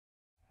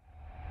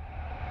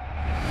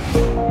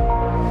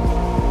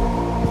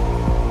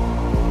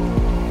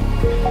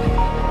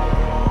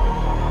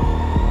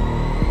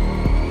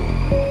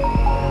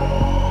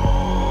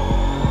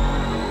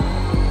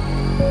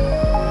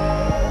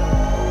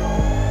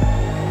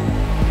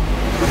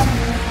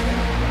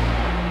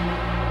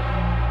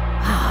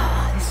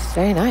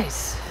Very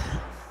nice.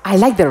 I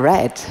like the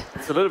red.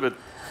 It's a little bit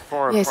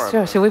far Yes, apart.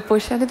 sure. Should we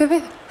push a little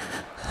bit?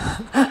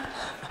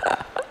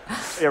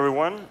 Hey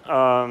everyone,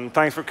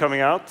 thanks for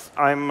coming out.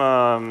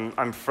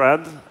 I'm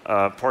Fred,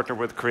 partner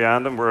with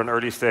Creandum. We're an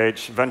early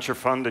stage venture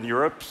fund in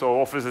Europe,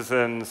 so offices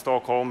in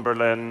Stockholm,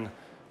 Berlin,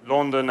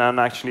 London, and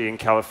actually in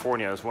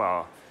California as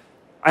well.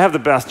 I have the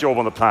best job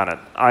on the planet.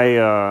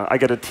 I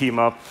get to team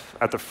up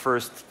at the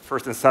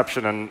first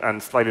inception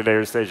and slightly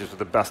later stages with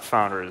the best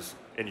founders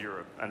in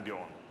Europe and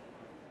beyond.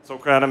 So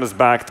Creandum has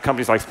backed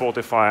companies like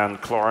Spotify and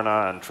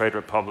Klarna and Trade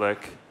Republic.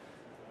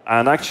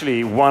 And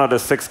actually, one of the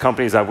 6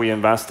 companies that we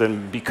invest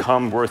in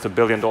become worth $1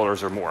 billion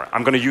or more.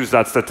 I'm going to use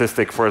that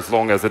statistic for as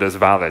long as it is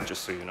valid,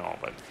 just so you know.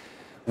 But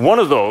one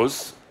of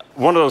those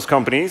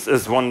companies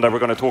is one that we're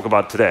going to talk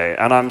about today.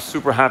 And I'm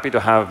super happy to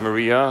have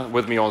Maria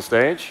with me on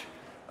stage.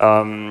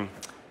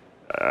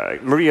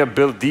 Maria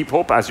built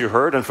Depop, as you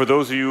heard. And for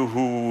those of you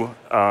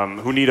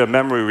who need a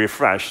memory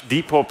refresh,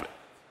 Depop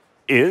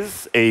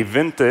is a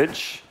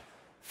vintage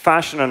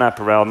fashion and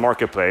apparel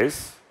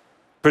marketplace,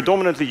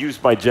 predominantly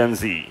used by Gen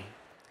Z.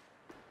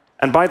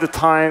 And by the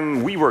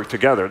time we worked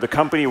together, the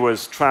company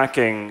was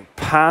tracking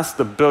past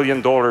 $1 billion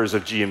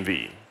of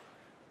GMV.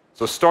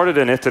 So started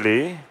in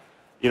Italy,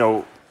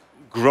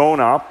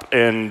 grown up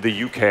in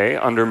the UK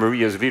under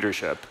Maria's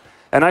leadership.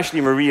 And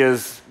actually,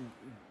 Maria's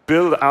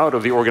built out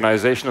of the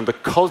organization and the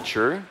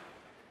culture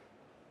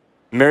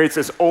merits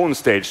its own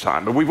stage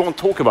time. But we won't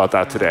talk about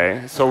that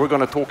today. So we're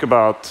going to talk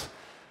about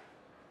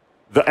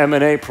the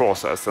M&A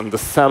process and the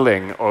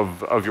selling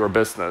of your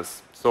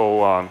business.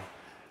 So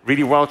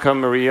really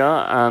welcome,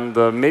 Maria. And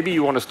maybe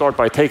you want to start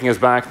by taking us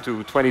back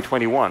to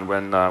 2021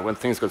 when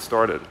things got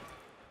started.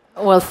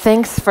 Well,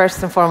 thanks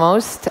first and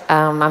foremost.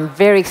 I'm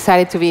very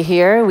excited to be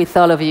here with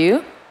all of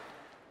you.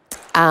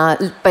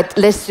 But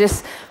let's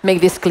just make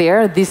this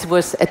clear. This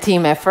was a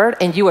team effort,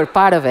 and you were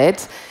part of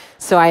it.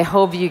 So I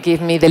hope you give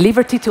me the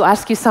liberty to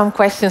ask you some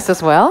questions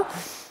as well.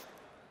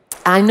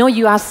 I know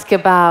you asked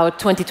about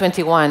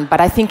 2021, but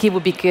I think it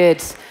would be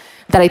good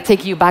that I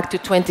take you back to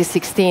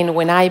 2016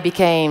 when I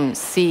became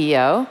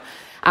CEO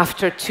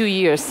after 2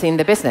 years in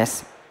the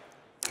business.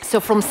 So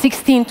from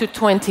 16 to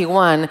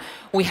 21,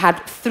 we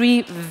had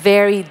 3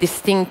 very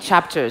distinct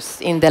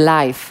chapters in the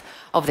life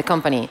of the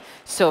company.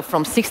 So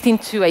from 16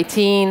 to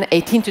 18,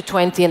 18 to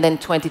 20, and then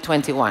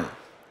 2021.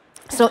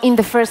 So in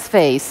the first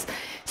phase,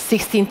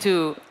 16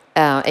 to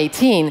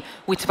 18,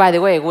 which by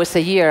the way was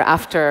a year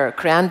after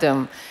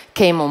Creandum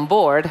came on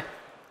board,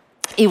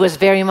 it was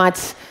very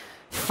much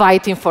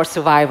fighting for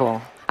survival.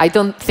 I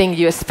don't think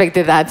you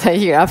expected that a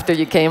year after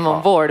you came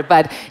on board,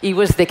 but it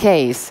was the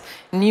case.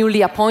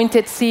 Newly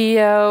appointed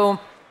CEO,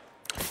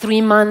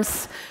 3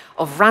 months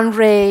of run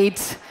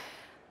rate,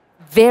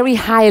 very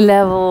high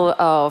level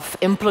of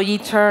employee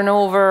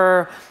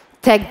turnover,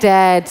 tech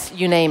debt,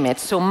 you name it.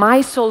 So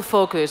my sole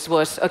focus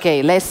was,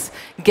 okay, let's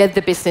get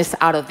the business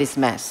out of this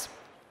mess.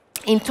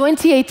 In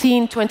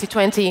 2018,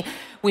 2020,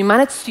 we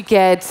managed to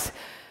get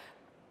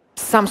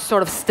some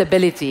sort of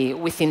stability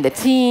within the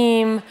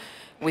team,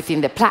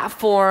 within the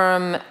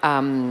platform,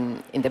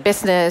 in the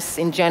business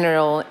in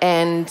general,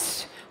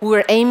 and we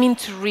were aiming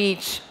to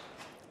reach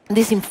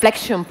this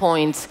inflection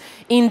point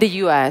in the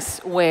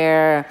US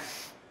where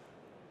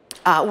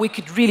we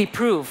could really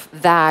prove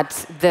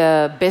that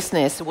the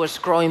business was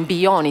growing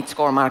beyond its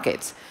core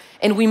markets.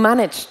 And we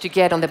managed to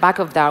get on the back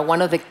of that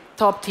one of the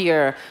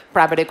top-tier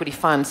private equity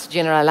funds,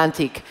 General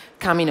Atlantic,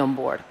 coming on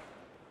board.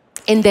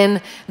 And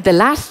then the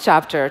last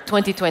chapter,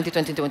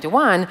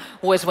 2020-2021,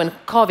 was when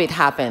COVID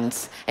happened.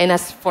 And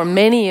as for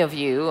many of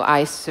you,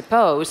 I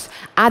suppose,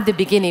 at the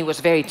beginning it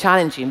was very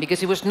challenging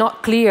because it was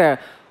not clear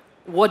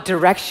what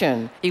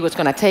direction it was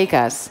going to take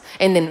us.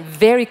 And then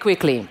very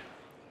quickly,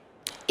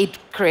 it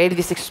created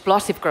this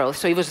explosive growth.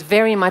 So it was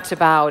very much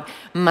about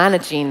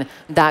managing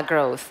that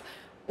growth,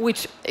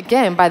 which,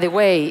 again, by the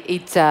way,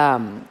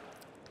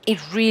 it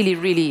really,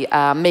 really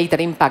made that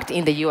impact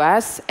in the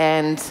US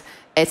and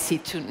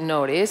Etsy to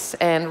notice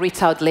and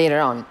reach out later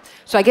on.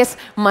 So I guess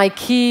my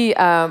key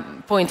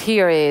point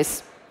here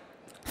is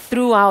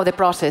throughout the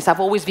process,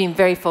 I've always been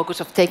very focused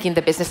on taking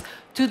the business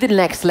to the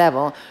next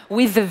level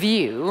with the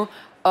view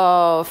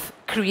of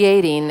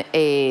creating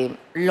a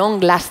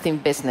long-lasting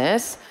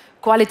business,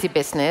 quality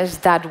business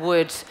that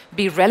would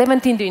be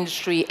relevant in the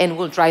industry and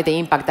will drive the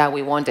impact that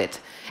we wanted.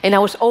 And I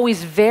was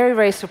always very,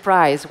 very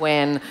surprised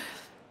when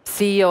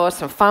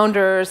CEOs and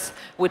founders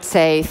would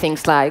say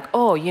things like,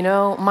 oh,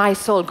 my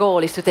sole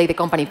goal is to take the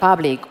company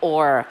public,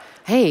 or,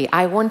 hey,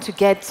 I want to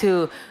get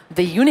to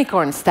the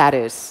unicorn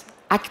status.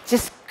 I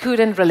just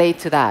couldn't relate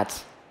to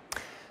that.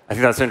 I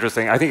think that's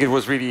interesting. I think it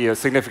was really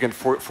significant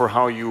for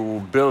how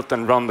you built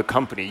and run the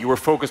company. You were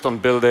focused on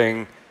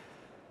building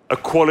a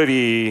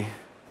quality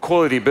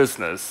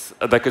business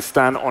that could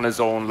stand on its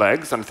own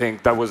legs, and I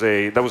think that was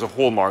a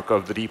hallmark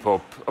of the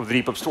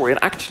Depop story.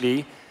 And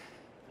actually,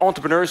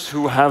 entrepreneurs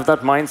who have that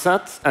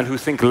mindset and who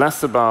think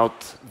less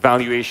about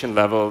valuation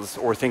levels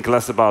or think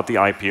less about the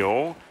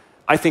IPO,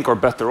 I think are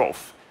better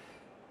off.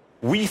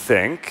 we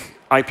think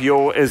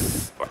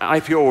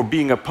IPO or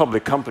being a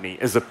public company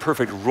is a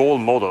perfect role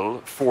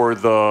model for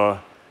the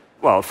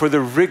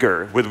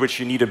rigor with which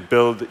you need to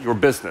build your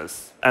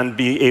business and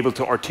be able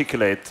to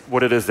articulate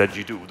what it is that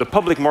you do. The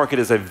public market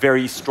is a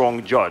very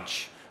strong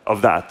judge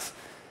of that.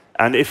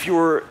 And if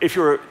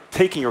you're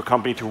taking your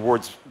company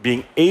towards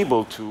being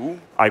able to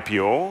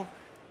IPO,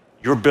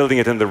 you're building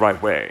it in the right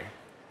way.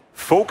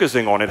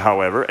 Focusing on it,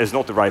 however, is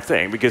not the right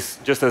thing, because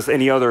just as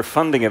any other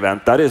funding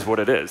event, that is what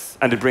it is,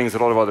 and it brings a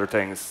lot of other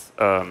things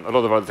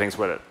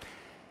with it.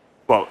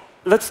 Well,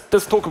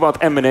 let's talk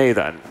about M&A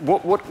then.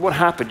 What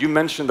happened? You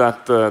mentioned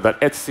that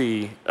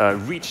Etsy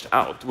reached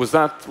out. Was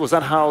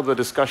that how the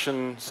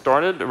discussion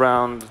started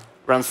around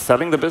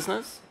selling the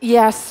business?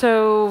 Yeah,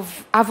 so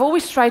I've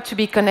always tried to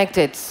be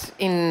connected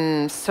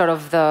in sort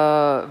of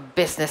the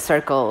business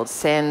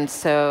circles, and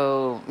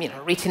so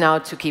reaching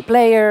out to key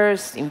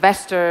players,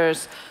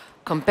 investors,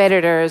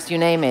 competitors, you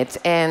name it.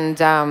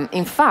 And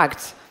in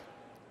fact,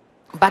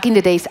 back in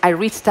the days, I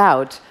reached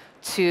out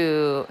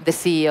to the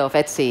CEO of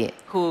Etsy,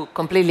 who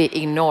completely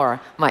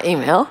ignored my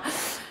email.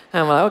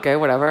 I'm like, okay,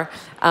 whatever.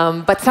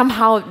 But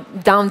somehow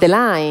down the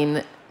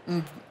line,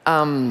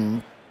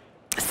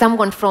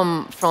 someone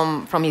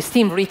from his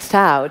team reached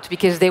out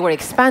because they were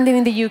expanding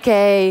in the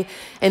UK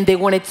and they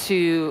wanted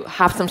to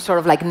have some sort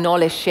of like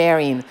knowledge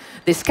sharing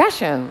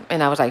discussion.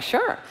 And I was like,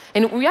 sure.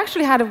 And we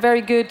actually had a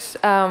very good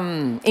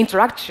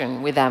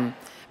interaction with them.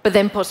 But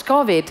then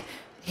post-COVID,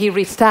 he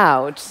reached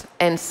out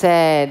and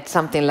said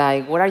something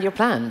like, what are your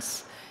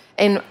plans?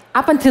 And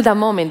up until that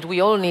moment,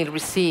 we only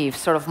received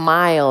sort of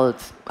mild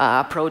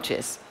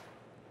approaches.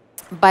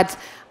 But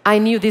I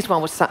knew this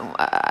one was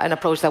an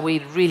approach that we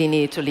really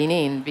needed to lean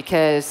in,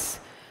 because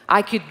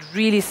I could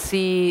really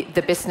see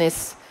the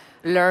business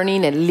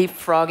learning and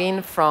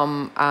leapfrogging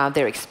from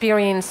their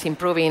experience,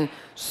 improving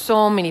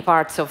so many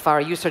parts of our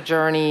user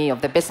journey,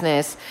 of the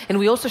business. And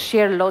we also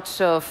share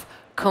lots of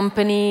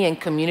company and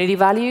community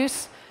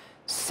values.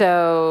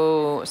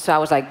 So I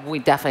was like, we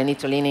definitely need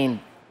to lean in.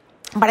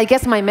 But I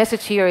guess my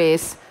message here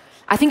is,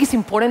 I think it's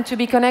important to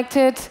be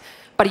connected,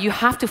 but you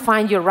have to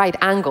find your right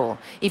angle.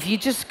 If you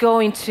just go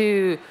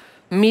into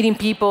meeting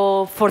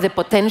people for the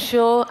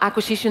potential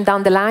acquisition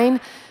down the line,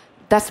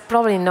 that's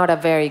probably not a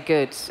very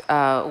good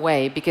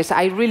way, because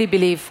I really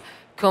believe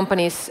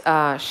companies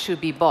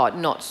should be bought,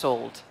 not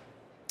sold.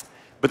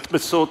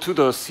 But so to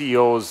the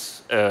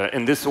CEOs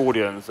in this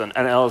audience and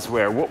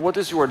elsewhere, what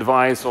is your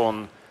advice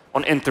on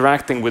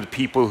interacting with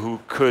people who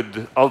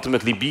could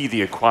ultimately be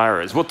the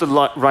acquirers? What's the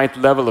right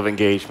level of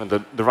engagement,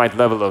 the right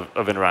level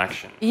of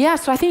interaction? Yeah,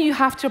 so I think you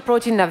have to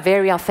approach it in a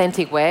very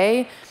authentic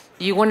way.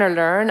 You want to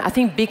learn. I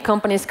think big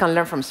companies can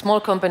learn from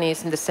small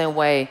companies in the same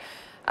way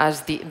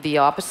as the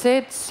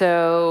opposite.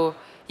 So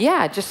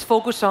yeah, just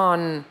focus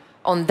on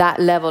that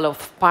level of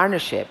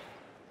partnership.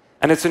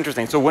 And it's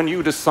interesting. So when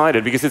you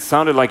decided, because it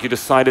sounded like you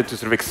decided to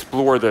sort of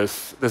explore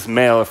this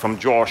mail from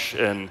Josh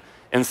in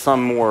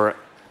some more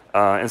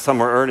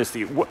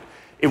earnesty,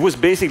 it was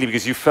basically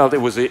because you felt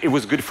it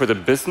was good for the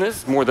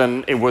business more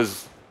than it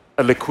was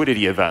a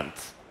liquidity event.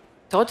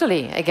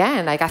 Totally.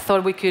 Again, like I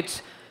thought we could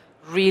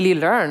really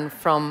learn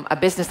from a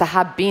business that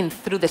had been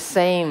through the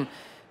same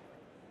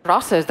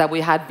process that we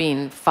had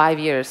been 5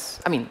 years.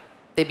 I mean,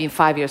 they've been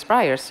 5 years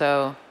prior,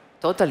 so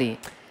totally.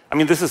 I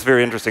mean, this is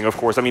very interesting, of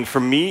course. I mean, for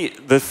me,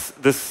 this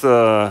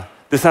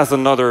has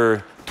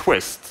another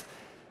twist.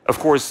 Of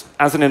course,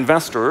 as an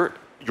investor,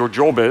 your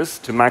job is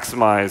to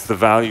maximize the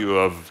value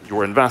of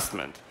your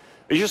investment.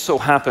 It just so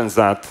happens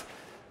that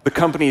the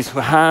companies who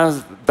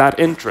have that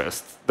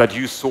interest that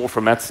you saw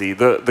from Etsy,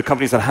 the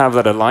companies that have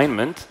that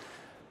alignment,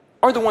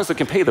 are the ones that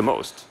can pay the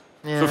most.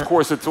 Yeah. So of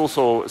course, it's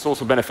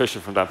also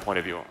beneficial from that point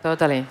of view.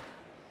 Totally.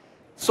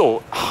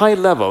 So, high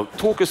level,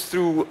 talk us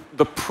through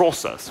the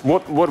process.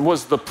 What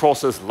was the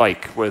process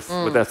like with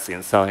Etsy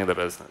and selling the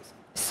business?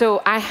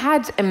 So I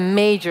had a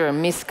major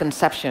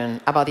misconception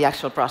about the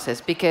actual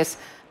process, because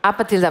up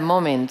until that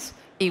moment,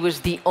 it was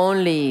the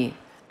only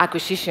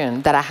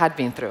acquisition that I had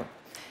been through.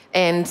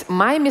 And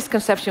my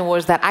misconception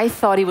was that I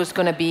thought it was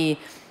going to be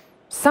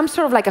some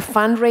sort of like a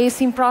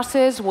fundraising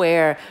process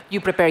where you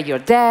prepare your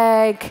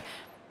deck,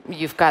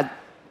 you've got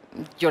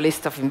your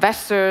list of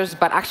investors,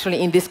 but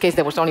actually in this case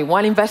there was only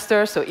one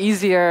investor, so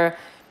easier.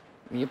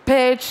 You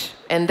pitch,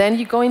 and then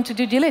you go into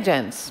due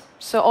diligence.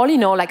 So all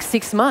in all, like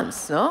 6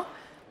 months, no?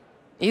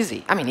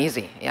 Easy. I mean,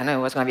 easy. I know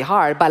it was going to be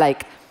hard, but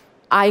like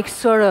I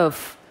sort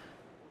of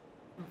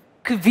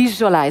could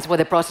visualize what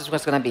the process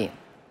was going to be.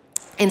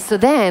 And so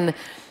then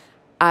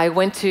I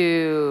went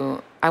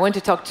to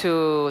talk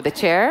to the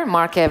chair,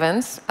 Mark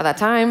Evans, at that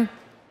time,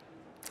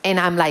 and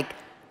I'm like,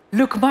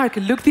 look, Mark,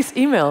 look this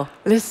email.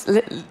 Let's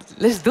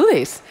do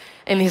this.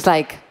 And he's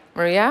like,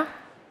 Maria,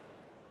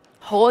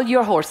 hold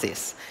your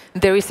horses.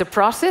 There is a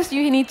process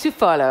you need to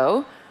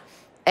follow,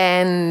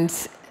 and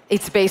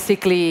it's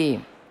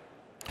basically,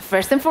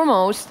 first and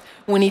foremost,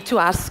 we need to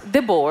ask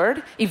the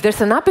board if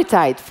there's an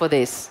appetite for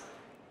this.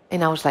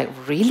 And I was like,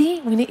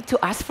 really? We need to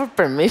ask for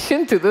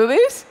permission to do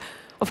this?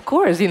 Of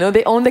course,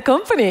 they own the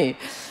company.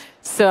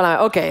 So I'm like,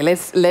 okay,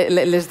 let's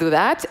do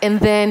that. And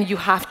then you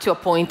have to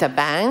appoint a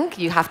bank.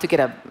 You have to get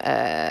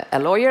a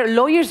lawyer.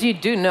 Lawyers you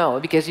do know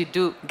because you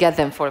do get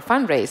them for a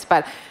fundraise.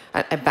 But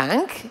a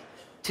bank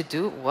to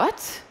do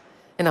what?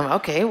 And I'm like,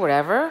 okay,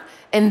 whatever.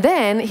 And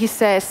then he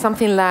says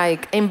something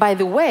like, and by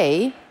the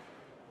way,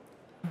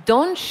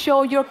 don't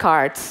show your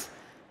cards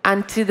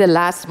until the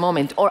last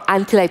moment or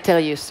until I tell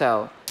you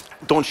so.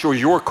 Don't show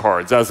your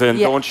cards, as in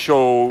don't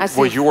show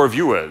what your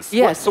view is.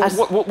 Yes.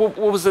 What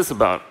was this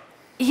about?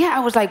 Yeah, I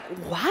was like,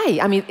 why?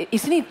 I mean,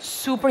 isn't it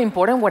super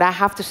important what I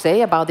have to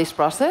say about this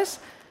process?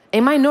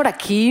 Am I not a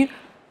key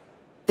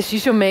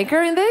decision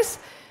maker in this?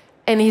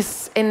 And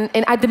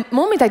at the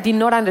moment, I did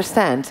not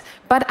understand.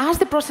 But as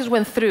the process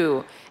went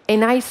through,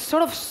 and I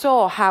sort of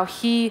saw how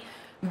he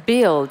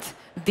built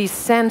this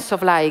sense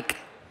of like,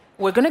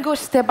 we're going to go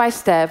step by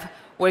step.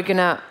 We're going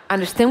to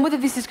understand whether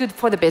this is good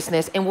for the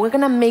business, and we're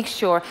going to make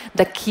sure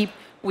that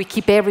we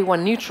keep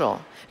everyone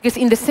neutral. Because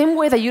in the same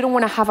way that you don't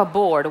want to have a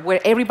board where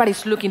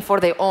everybody's looking for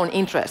their own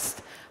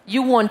interest,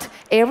 you want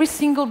every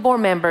single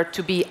board member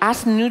to be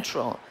as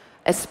neutral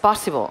as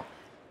possible.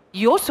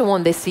 You also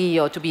want the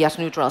CEO to be as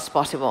neutral as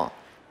possible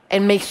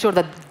and make sure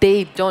that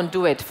they don't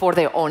do it for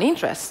their own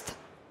interest.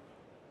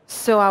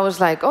 So I was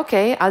like,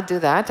 okay, I'll do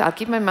that. I'll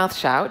keep my mouth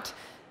shut.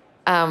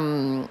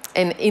 And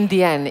in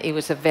the end, it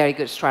was a very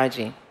good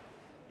strategy.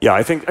 Yeah,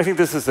 I think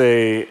this is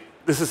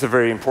a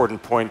very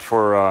important point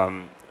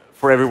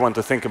for everyone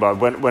to think about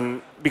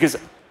because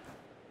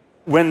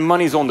when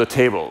money's on the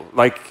table,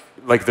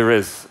 like there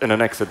is in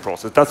an exit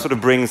process, that sort of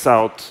brings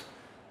out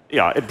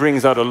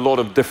a lot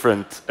of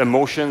different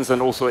emotions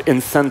and also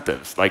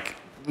incentives. Like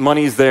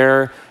money's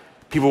there,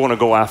 people want to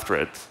go after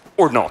it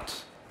or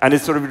not, and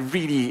it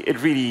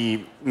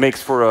really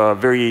makes for a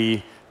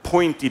very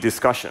pointy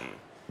discussion.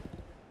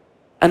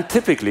 And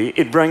typically,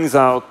 it brings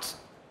out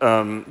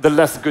the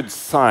less good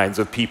sides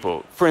of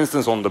people, for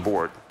instance, on the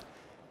board.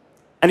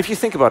 And if you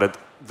think about it,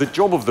 the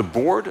job of the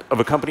board of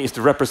a company is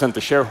to represent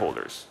the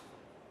shareholders.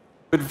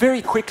 But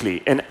very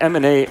quickly in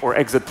M&A or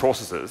exit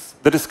processes,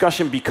 the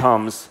discussion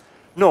becomes,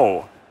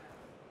 no,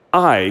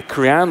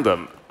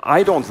 Creandum,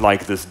 I don't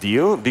like this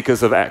deal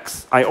because of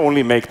X. I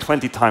only make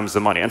 20 times the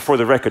money. And for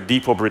the record,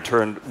 Depop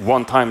returned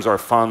 1 times our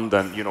fund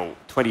and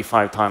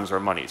 25 times our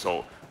money,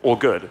 so all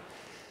good.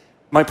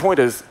 My point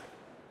is,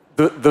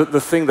 the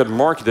thing that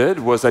Mark did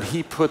was that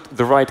he put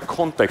the right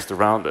context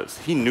around this.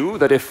 He knew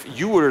that if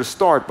you were to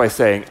start by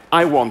saying,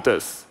 I want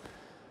this,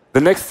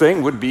 the next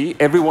thing would be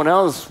everyone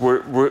else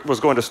was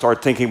going to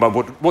start thinking about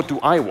what do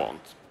I want?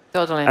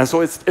 Totally. And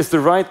so it's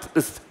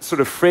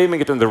sort of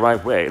framing it in the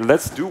right way.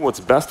 Let's do what's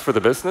best for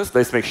the business.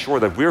 Let's make sure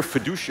that we're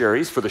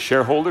fiduciaries for the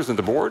shareholders and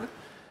the board,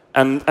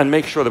 and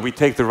make sure that we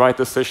take the right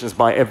decisions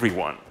by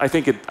everyone. I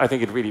think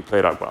it really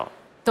played out well.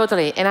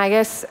 Totally. And I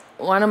guess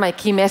one of my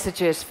key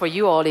messages for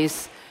you all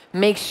is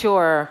make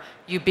sure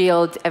you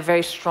build a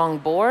very strong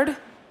board.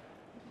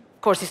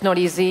 Of course, it's not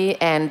easy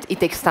and it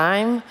takes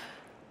time.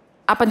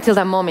 Up until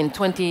that moment,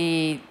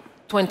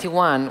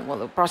 2021, well,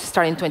 the process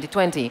started in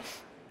 2020,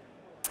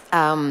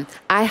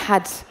 I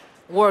had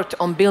worked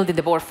on building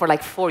the board for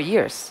like 4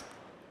 years.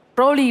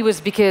 Probably it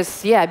was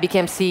because, I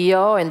became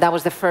CEO and that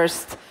was the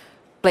first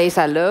place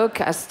I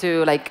look as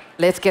to like,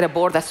 let's get a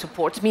board that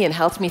supports me and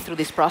helps me through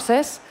this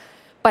process.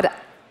 But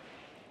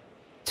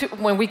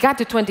when we got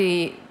to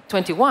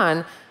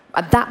 2021,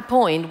 at that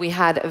point, we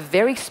had a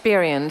very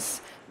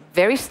experienced,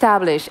 very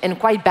established, and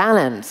quite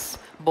balanced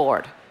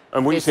board.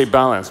 And when you say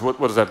balance, what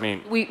does that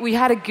mean? We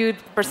had a good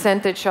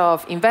percentage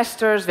of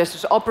investors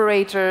versus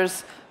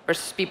operators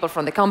versus people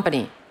from the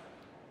company.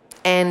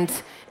 And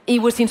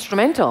it was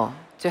instrumental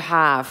to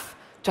have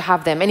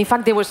them. And in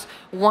fact, there was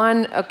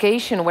one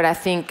occasion where I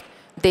think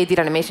they did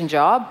an amazing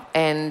job,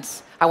 and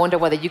I wonder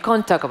whether you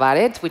can talk about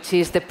it, which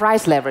is the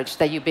price leverage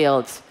that you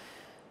built.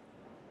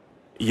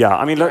 Yeah,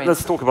 I mean,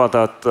 let's talk about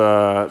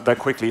that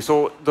quickly.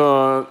 So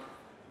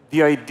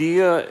the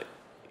idea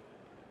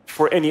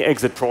for any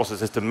exit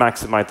process is to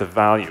maximize the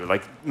value,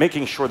 like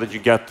making sure that you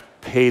get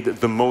paid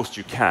the most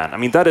you can. I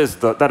mean, that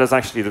is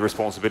actually the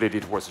responsibility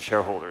towards the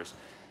shareholders.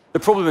 The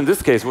problem in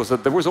this case was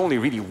that there was only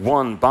really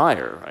one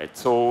buyer, right?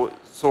 So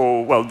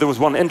there was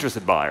one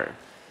interested buyer.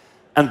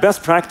 And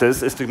best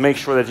practice is to make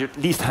sure that you at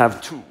least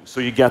have 2, so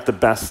you get the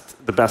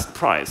best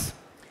price.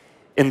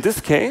 In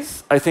this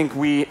case, I think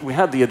we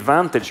had the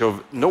advantage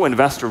of no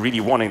investor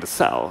really wanting to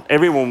sell.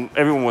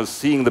 Everyone was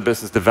seeing the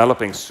business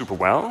developing super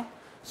well.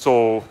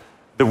 So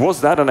there was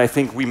that, and I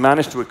think we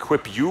managed to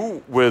equip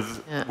you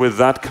with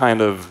that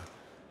kind of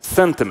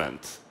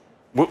sentiment.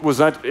 Is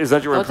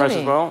that your impression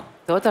as well?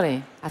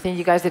 Totally. I think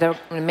you guys did an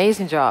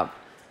amazing job.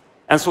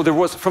 And so there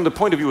was, from the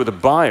point of view of the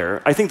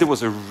buyer, I think there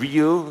was a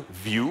real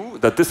view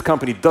that this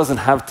company doesn't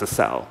have to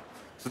sell.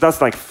 So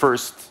that's like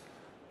first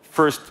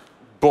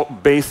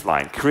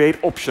baseline,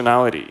 create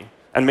optionality,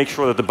 and make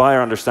sure that the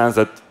buyer understands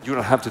that you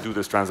don't have to do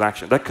this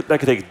transaction. That could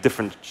take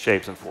different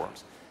shapes and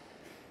forms.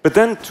 But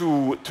then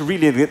to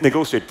really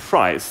negotiate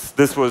price,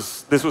 this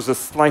was a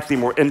slightly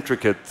more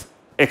intricate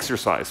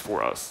exercise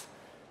for us.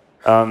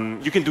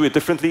 You can do it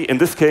differently. In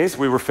this case,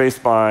 we were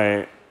faced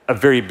by a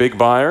very big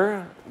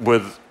buyer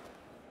with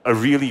a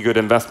really good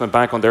investment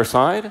bank on their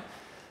side.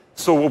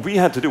 So what we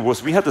had to do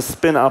was we had to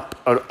spin up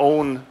our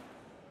own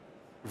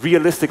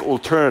realistic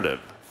alternative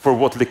for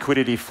what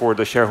liquidity for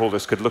the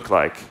shareholders could look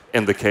like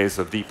in the case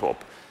of Depop.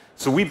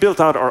 So we built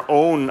out our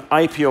own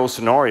IPO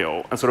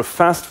scenario and sort of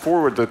fast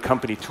forward the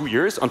company 2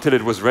 years until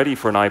it was ready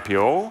for an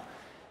IPO.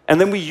 And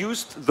then we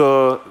used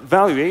the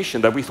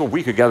valuation that we thought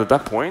we could get at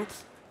that point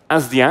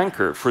as the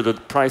anchor for the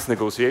price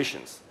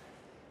negotiations.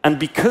 And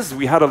because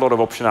we had a lot of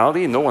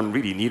optionality, no one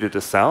really needed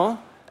to sell.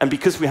 And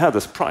because we had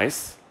this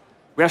price,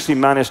 we actually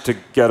managed to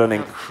get an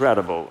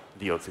incredible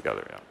deal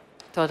together. Yeah.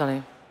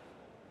 Totally.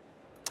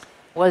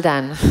 Well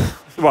done.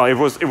 Well, it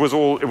was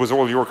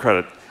all your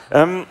credit.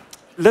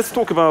 Let's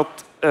talk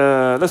about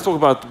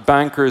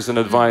bankers and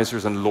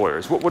advisors and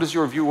lawyers. What is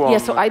your view on? Yeah,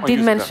 so I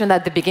did mention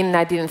at the beginning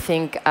I didn't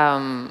think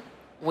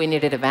we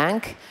needed a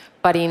bank,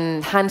 but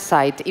in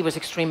hindsight it was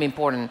extremely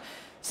important.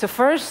 So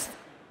first,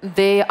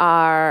 they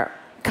are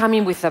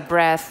coming with a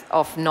breadth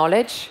of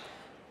knowledge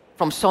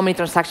from so many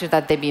transactions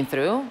that they've been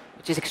through,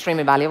 which is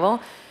extremely valuable.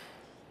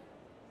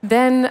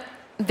 Then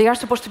they are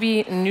supposed to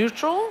be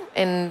neutral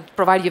and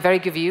provide you a very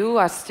good view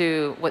as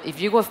to what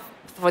if you go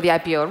for the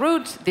IPO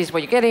route, this is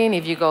what you're getting.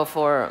 If you go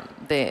for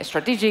the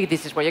strategic,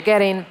 this is what you're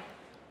getting.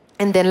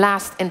 And then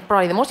last, and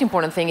probably the most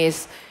important thing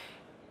is,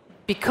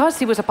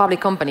 because it was a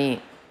public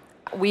company,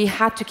 we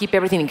had to keep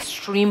everything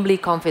extremely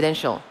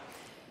confidential,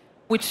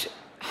 which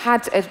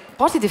had a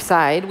positive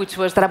side, which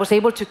was that I was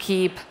able to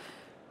keep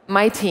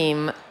my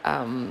team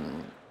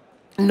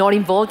not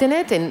involved in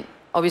it and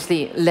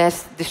obviously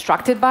less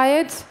distracted by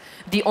it.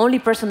 The only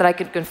person that I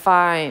could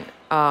confide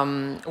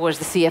was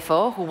the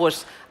CFO, who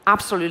was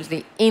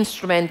absolutely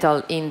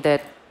instrumental in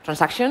the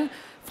transaction,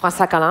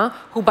 François Calin,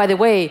 who, by the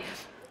way,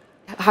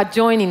 had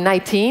joined in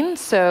 2019,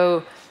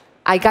 so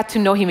I got to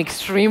know him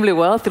extremely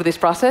well through this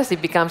process.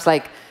 It becomes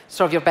like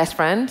sort of your best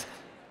friend.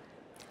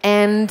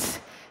 And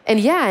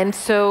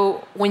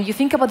so when you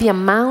think about the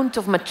amount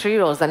of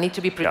materials that need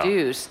to be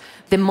produced,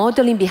 the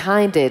modeling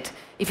behind it,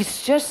 if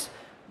it's just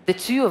the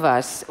two of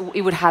us,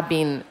 it would have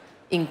been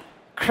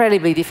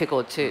incredibly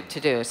difficult to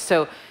do.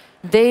 So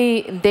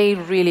they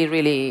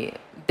really,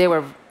 they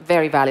were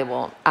very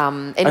valuable.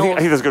 I think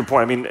that's a good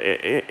point. I mean,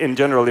 in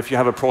general, if you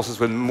have a process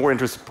with more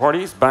interested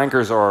parties,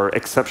 bankers are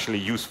exceptionally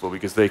useful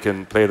because they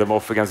can play them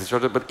off against each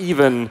other. But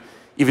even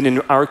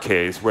in our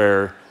case,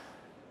 where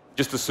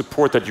just the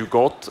support that you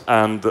got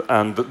and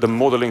the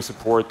modeling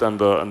support and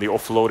the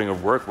offloading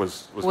of work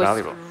was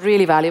valuable.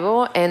 Really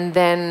valuable. And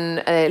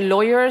then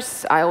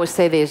lawyers, I always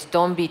say this,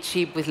 don't be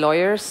cheap with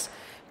lawyers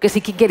because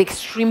it can get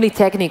extremely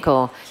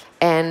technical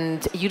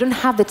and you don't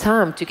have the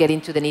time to get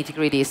into the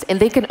nitty-gritties. And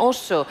they can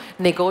also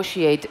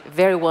negotiate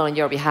very well on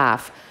your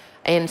behalf.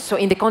 And so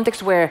in the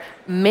context where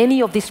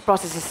many of these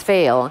processes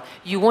fail,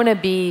 you want to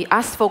be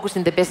as focused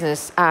in the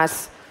business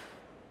as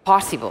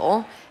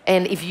possible.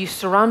 And if you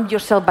surround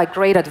yourself by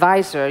great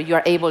advisor, you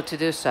are able to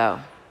do so.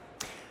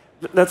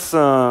 Let's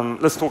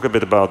talk a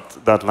bit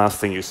about that last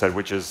thing you said,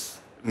 which is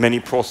many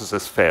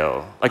processes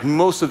fail. Like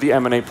most of the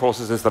M&A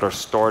processes that are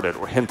started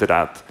or hinted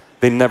at,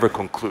 they never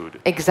conclude.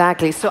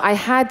 Exactly. So I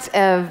had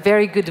a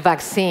very good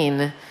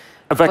vaccine.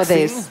 A vaccine? For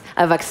this.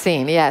 A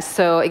vaccine, yes.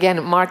 So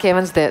again, Mark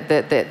Evans,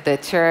 the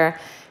chair,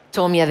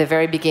 told me at the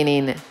very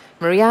beginning,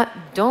 Maria,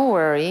 don't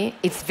worry.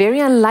 It's very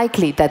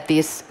unlikely that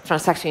this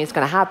transaction is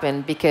going to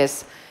happen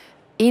because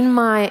in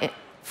my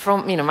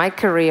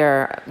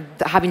career,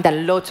 having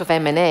done lots of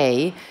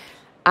M&A,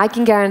 I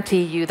can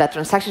guarantee you that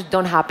transactions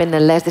don't happen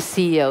unless the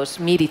CEOs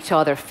meet each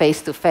other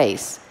face to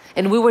face.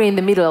 And we were in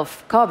the middle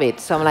of COVID,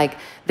 so I'm like,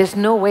 there's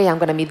no way I'm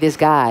going to meet this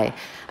guy.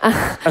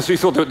 And so you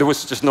thought there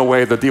was just no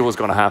way the deal was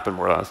going to happen,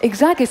 more or less?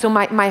 Exactly. So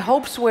my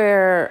hopes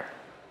were,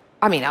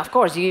 I mean, of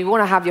course, you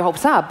want to have your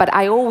hopes up, but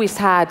I always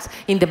had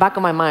in the back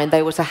of my mind that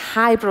there was a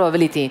high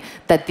probability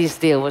that this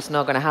deal was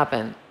not going to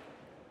happen.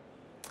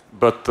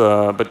 But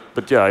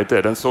yeah, it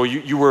did. And so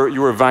you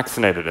were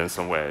vaccinated in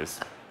some ways.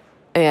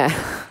 Yeah.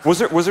 Was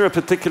there a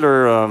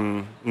particular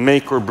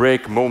make or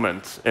break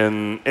moment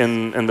in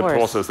the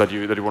process that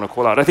you want to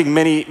call out? I think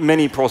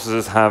many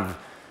processes have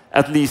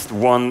at least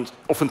one,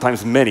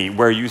 oftentimes many,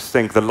 where you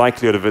think the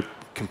likelihood of it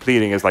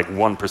completing is like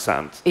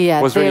 1%.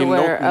 Yeah, was there any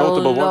were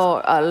notable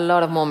ones? A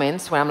lot of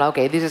moments where I'm like,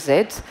 okay, this is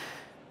it.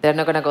 They're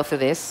not going to go through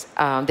this.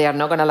 They are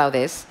not going to allow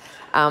this.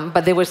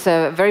 But there was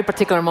a very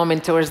particular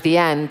moment towards the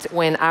end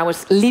when I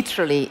was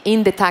literally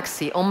in the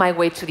taxi on my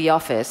way to the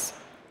office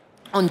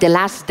on the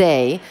last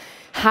day,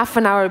 half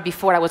an hour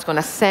before I was going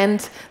to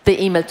send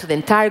the email to the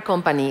entire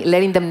company,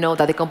 letting them know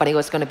that the company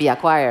was going to be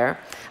acquired.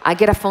 I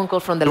get a phone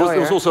call from the lawyer.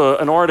 There was also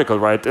an article,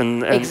 right?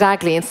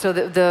 Exactly, and so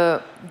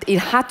it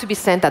had to be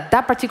sent at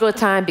that particular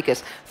time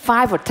because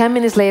 5 or 10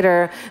 minutes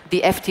later,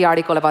 the FT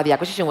article about the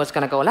acquisition was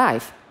going to go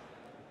live.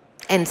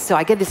 And so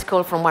I get this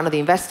call from one of the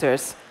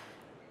investors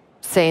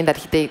saying that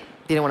they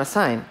didn't want to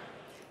sign.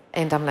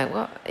 And I'm like,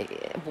 well,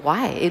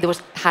 why? It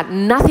had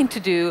nothing to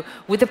do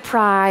with the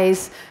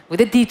price, with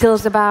the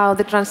details about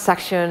the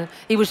transaction.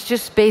 It was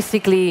just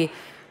basically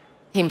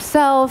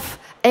himself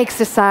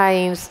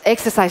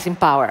exercising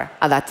power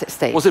at that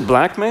stage. Was it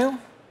blackmail?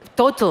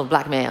 total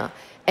blackmail.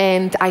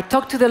 And I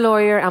talked to the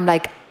lawyer. I'm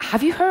like,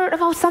 have you heard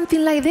about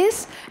something like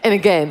this? And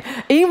again,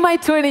 in my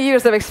 20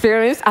 years of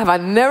experience,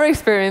 I've never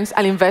experienced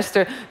an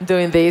investor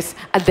doing this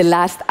at the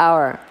last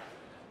hour.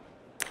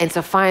 And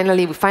so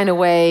finally, we find a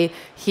way.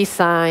 He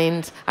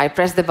signed. I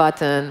pressed the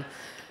button.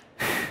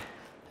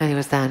 And it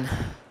was done.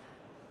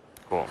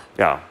 Cool.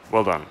 Yeah,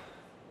 well done.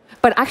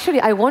 But actually,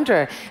 I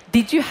wonder,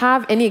 did you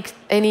have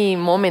any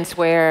moments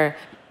where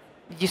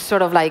you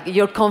sort of like,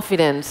 your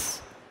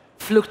confidence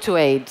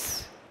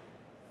fluctuates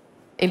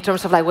in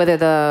terms of like whether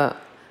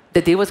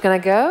the deal was going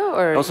to go?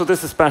 Or? Also,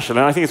 this is special,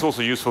 and I think it's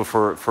also useful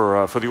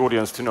for the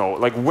audience to know.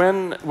 Like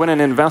when an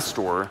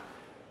investor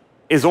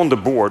is on the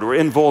board or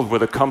involved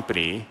with a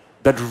company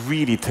that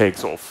really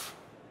takes off,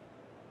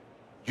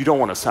 you don't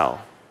want to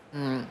sell.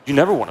 You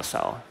never want to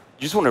sell.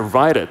 You just want to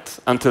ride it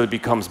until it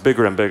becomes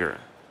bigger and bigger.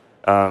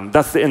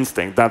 That's the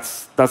instinct.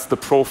 That's the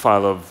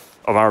profile of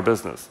our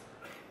business.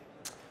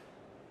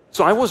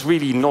 So I was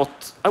really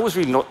not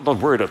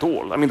worried at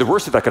all. I mean, the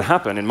worst that could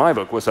happen in my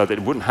book was that the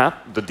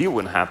deal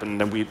wouldn't happen, and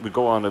then we'd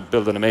go on and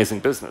build an amazing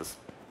business.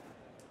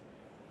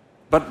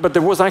 But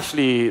there was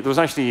actually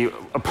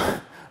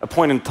a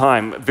point in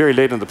time, very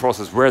late in the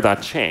process, where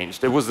that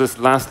changed. It was this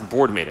last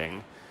board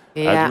meeting.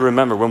 Yeah. You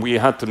remember when we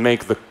had to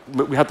make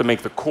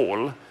the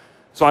call.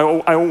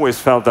 So I always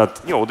felt that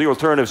the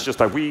alternative is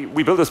just like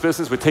we build this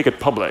business, we take it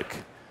public.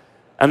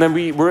 And then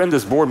we're in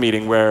this board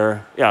meeting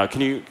where,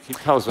 can you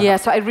tell us what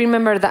happened? So I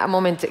remember that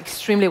moment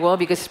extremely well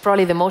because it's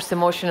probably the most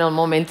emotional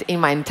moment in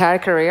my entire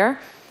career.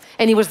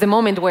 And it was the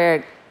moment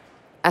where,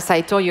 as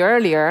I told you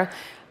earlier,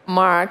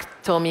 Mark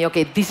told me,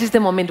 okay, this is the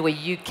moment where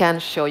you can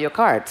show your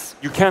cards.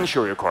 You can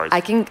show your cards.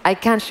 I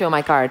can show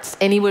my cards.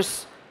 And it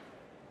was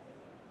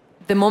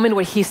the moment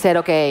where he said,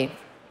 okay,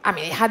 I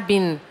mean, it had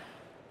been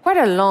quite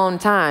a long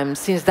time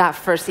since that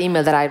first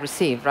email that I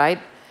received, right?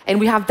 And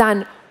we have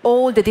done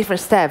all the different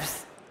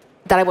steps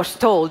that I was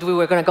told we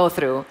were going to go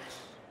through.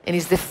 And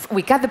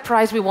we got the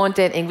price we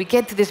wanted, and we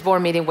get to this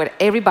board meeting where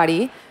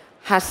everybody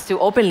has to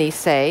openly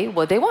say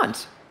what they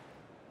want.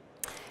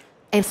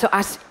 And so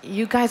as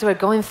you guys were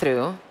going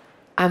through,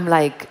 I'm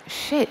like,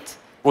 shit.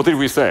 What did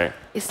we say?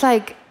 It's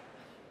like,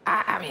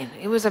 I mean,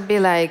 it was a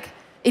bit like,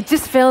 it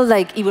just felt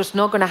like it was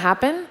not going to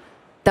happen,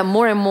 that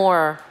more and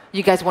more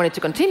you guys wanted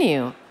to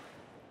continue.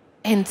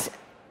 And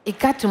it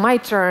got to my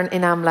turn,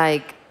 and I'm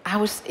like,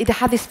 it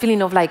had this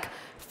feeling of like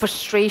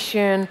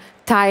frustration,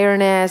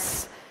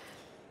 tiredness,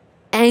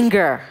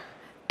 anger.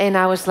 And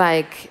I was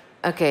like,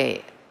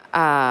 okay,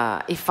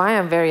 if I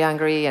am very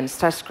angry and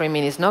start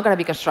screaming, it's not going to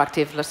be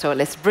constructive, so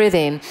let's breathe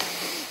in.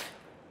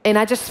 And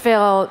I just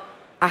felt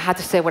I had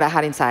to say what I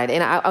had inside.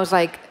 And I was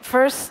like,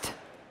 first,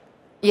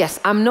 yes,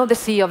 I'm not the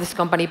CEO of this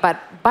company, but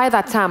by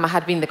that time, I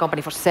had been in the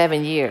company for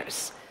 7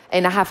 years.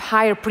 And I have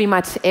hired pretty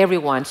much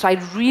everyone. So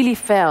I really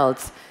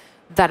felt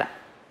that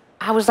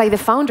I was like the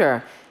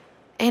founder.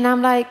 And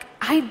I'm like,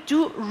 I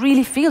do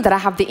really feel that I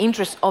have the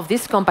interest of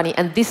this company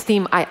and this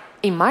team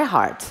in my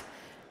heart.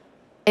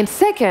 And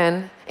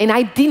second, and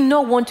I did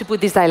not want to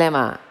put this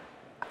dilemma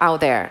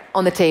out there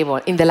on the table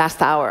in the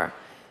last hour.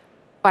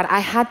 But I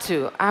had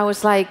to. I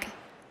was like,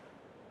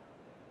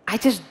 I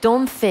just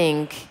don't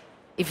think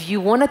if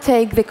you want to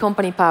take the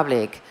company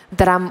public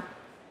that I'm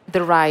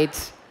the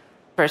right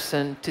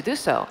person to do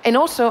so. And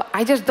also,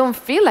 I just don't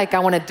feel like I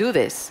want to do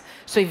this.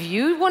 So if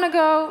you want to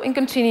go and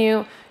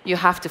continue, you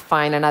have to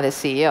find another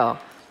CEO.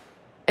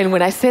 And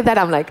when I said that,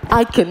 I'm like,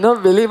 I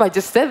cannot believe I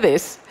just said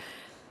this.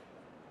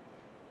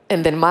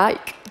 And then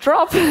mic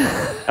drop.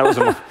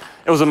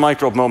 It was a mic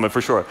drop moment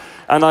for sure.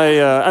 And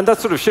that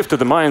sort of shifted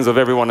the minds of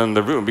everyone in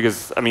the room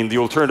because, I mean, the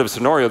alternative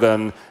scenario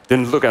then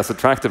didn't look as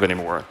attractive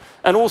anymore.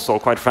 And also,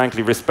 quite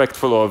frankly,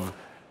 respectful of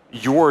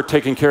your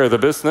taking care of the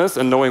business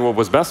and knowing what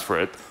was best for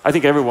it. I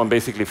think everyone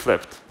basically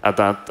flipped at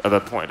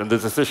that point. And the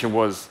decision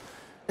was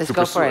to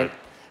pursue it.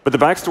 But the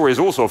backstory is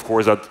also, of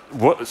course, that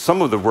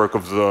some of the work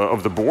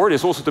of the board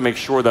is also to make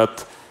sure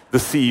that the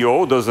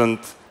CEO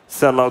doesn't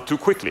sell out too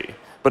quickly.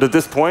 But at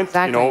this point,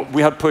 exactly,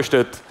 we had pushed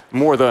it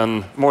more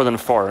than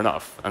far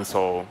enough, and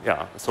so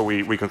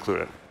we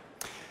concluded.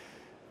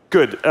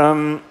 Good.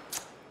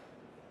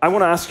 I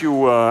want to ask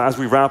you as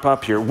we wrap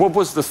up here, what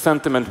was the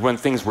sentiment when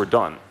things were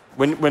done?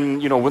 When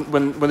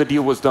the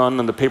deal was done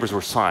and the papers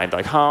were signed,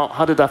 like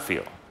how did that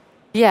feel?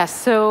 Yeah,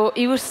 so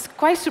it was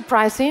quite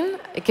surprising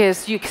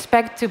because you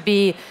expect to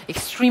be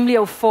extremely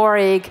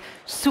euphoric,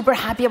 super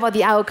happy about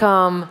the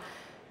outcome,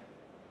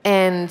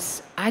 and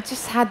I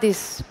just had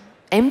this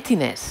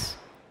emptiness.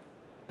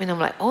 And I'm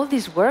like, all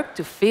this work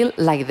to feel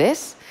like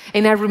this?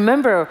 And I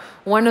remember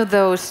one of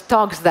those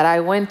talks that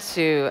I went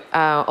to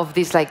of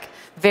this like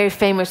very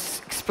famous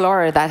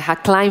explorer that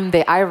had climbed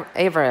the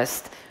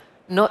Everest.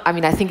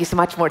 I think it's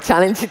much more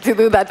challenging to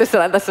do that as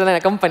a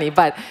company,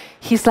 but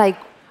he's like,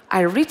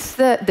 I reached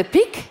the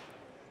peak,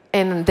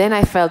 and then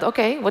I felt,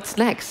 okay, what's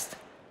next?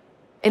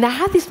 And I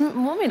had this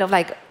moment of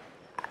like,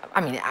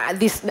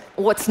 this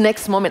what's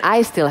next moment,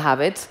 I still have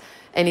it.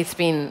 And it's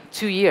been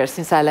 2 years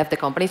since I left the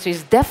company. So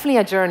it's definitely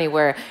a journey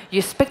where you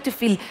expect to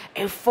feel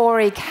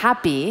euphoric,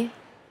 happy,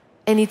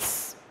 and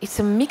it's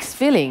a mixed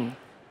feeling.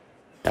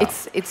 Yeah.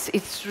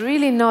 It's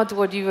really not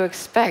what you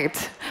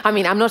expect. I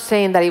mean, I'm not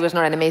saying that it was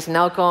not an amazing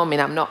outcome,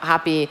 and I'm not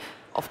happy.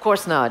 Of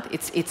course not.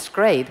 It's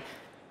great.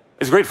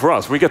 It's great for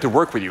us. We get to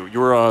work with you.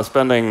 You're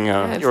spending.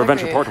 You're a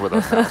venture partner with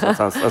us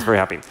now, so that's very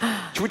happy.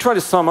 Should we try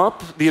to sum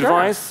up the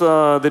advice?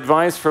 The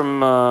advice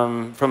from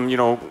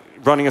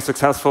running a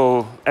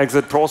successful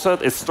exit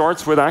process. It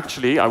starts with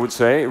actually, I would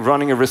say,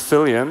 running a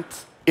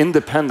resilient,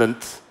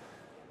 independent,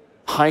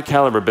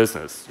 high-caliber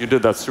business. You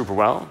did that super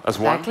well as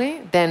one.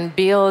 Exactly. Then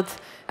build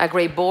a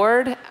great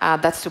board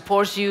that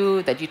supports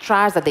you, that you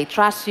trust, that they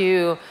trust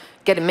you.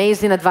 Get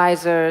amazing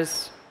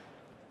advisors.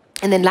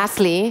 And then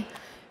lastly,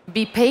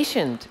 be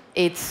patient.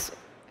 It's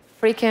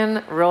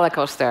freaking roller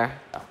coaster.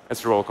 Yeah,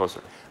 it's a roller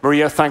coaster.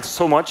 Maria, thanks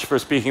so much for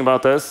speaking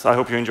about this. I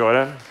hope you enjoyed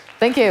it.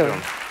 Thank you.